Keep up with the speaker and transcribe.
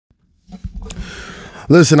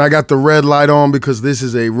Listen, I got the red light on because this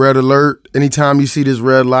is a red alert. Anytime you see this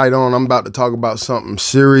red light on, I'm about to talk about something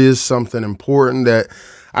serious, something important that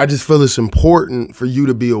I just feel it's important for you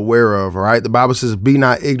to be aware of, all right? The Bible says, be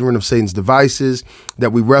not ignorant of Satan's devices,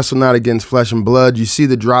 that we wrestle not against flesh and blood. You see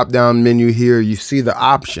the drop-down menu here. You see the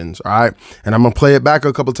options, all right? And I'm going to play it back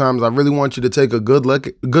a couple times. I really want you to take a good look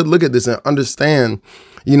at this and understand,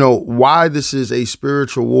 why this is a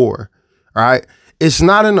spiritual war, all right? It's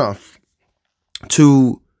not enough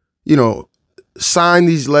to, sign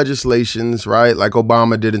these legislations, right? Like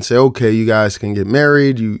Obama did and say, okay, you guys can get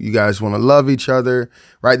married. You guys want to love each other,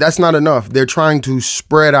 right? That's not enough. They're trying to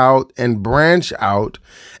spread out and branch out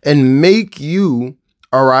and make you,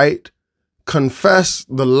 all right, confess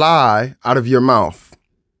the lie out of your mouth.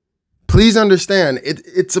 Please understand,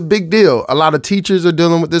 it's a big deal. A lot of teachers are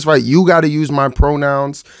dealing with this, right? You got to use my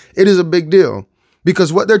pronouns. It is a big deal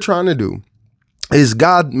because what they're trying to do is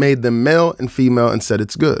God made them male and female and said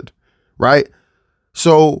it's good, right?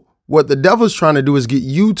 So what the devil's trying to do is get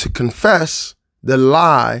you to confess the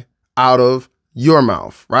lie out of your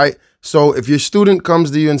mouth, right? So if your student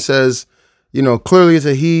comes to you and says, clearly it's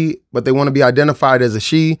a he, but they want to be identified as a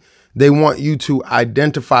she, they want you to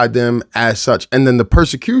identify them as such. And then the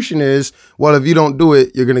persecution is, well, if you don't do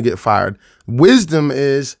it, you're going to get fired. Wisdom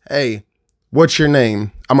is, hey, what's your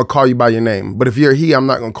name? I'm going to call you by your name. But if you're a he, I'm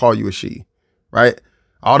not going to call you a she. Right?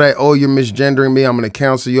 All that, oh, you're misgendering me. I'm going to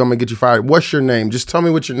cancel you. I'm going to get you fired. What's your name? Just tell me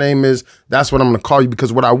what your name is. That's what I'm going to call you.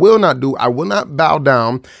 Because what I will not do, I will not bow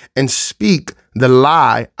down and speak the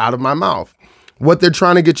lie out of my mouth. What they're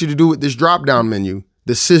trying to get you to do with this drop down menu,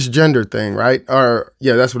 the cisgender thing, right? Or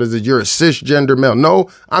yeah, that's what it is. You're a cisgender male. No,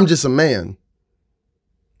 I'm just a man.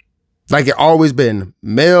 Like it always been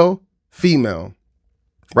male, female,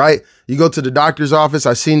 right? You go to the doctor's office.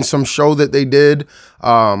 I seen some show that they did,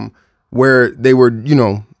 where they were,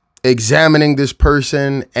 examining this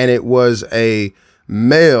person, and it was a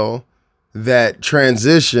male that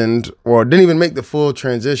transitioned or didn't even make the full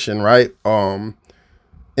transition, right?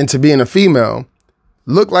 Into being a female,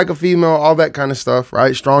 looked like a female, all that kind of stuff,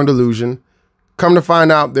 right? Strong delusion. Come to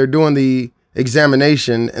find out they're doing the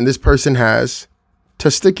examination and this person has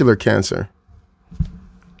testicular cancer,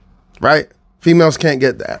 right? Females can't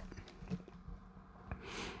get that.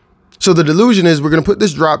 So the delusion is we're going to put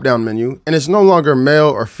this drop down menu and it's no longer male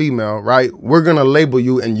or female, right? We're going to label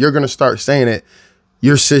you and you're going to start saying it.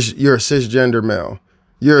 You're a cisgender male.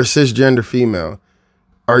 You're a cisgender female.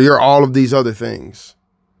 Or you're all of these other things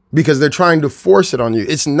because they're trying to force it on you.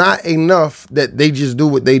 It's not enough that they just do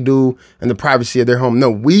what they do in the privacy of their home. No,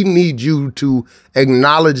 we need you to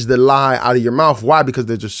acknowledge the lie out of your mouth. Why? Because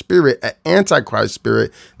there's a spirit, an antichrist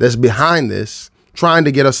spirit that's behind this, trying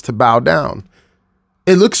to get us to bow down.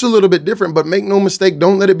 It looks a little bit different, but make no mistake,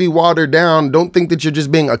 don't let it be watered down. Don't think that you're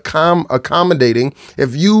just being accommodating.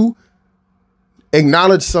 If you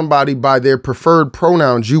acknowledge somebody by their preferred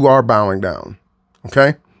pronouns, you are bowing down,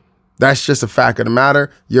 okay? That's just a fact of the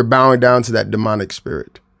matter. You're bowing down to that demonic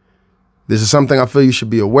spirit. This is something I feel you should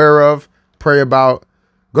be aware of, pray about.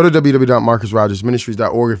 Go to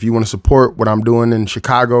www.marcusrogersministries.org if you want to support what I'm doing in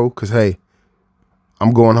Chicago, because, hey,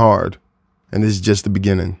 I'm going hard, and this is just the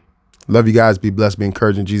beginning. Love you guys. Be blessed. Be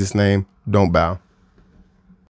encouraged in Jesus' name. Don't bow.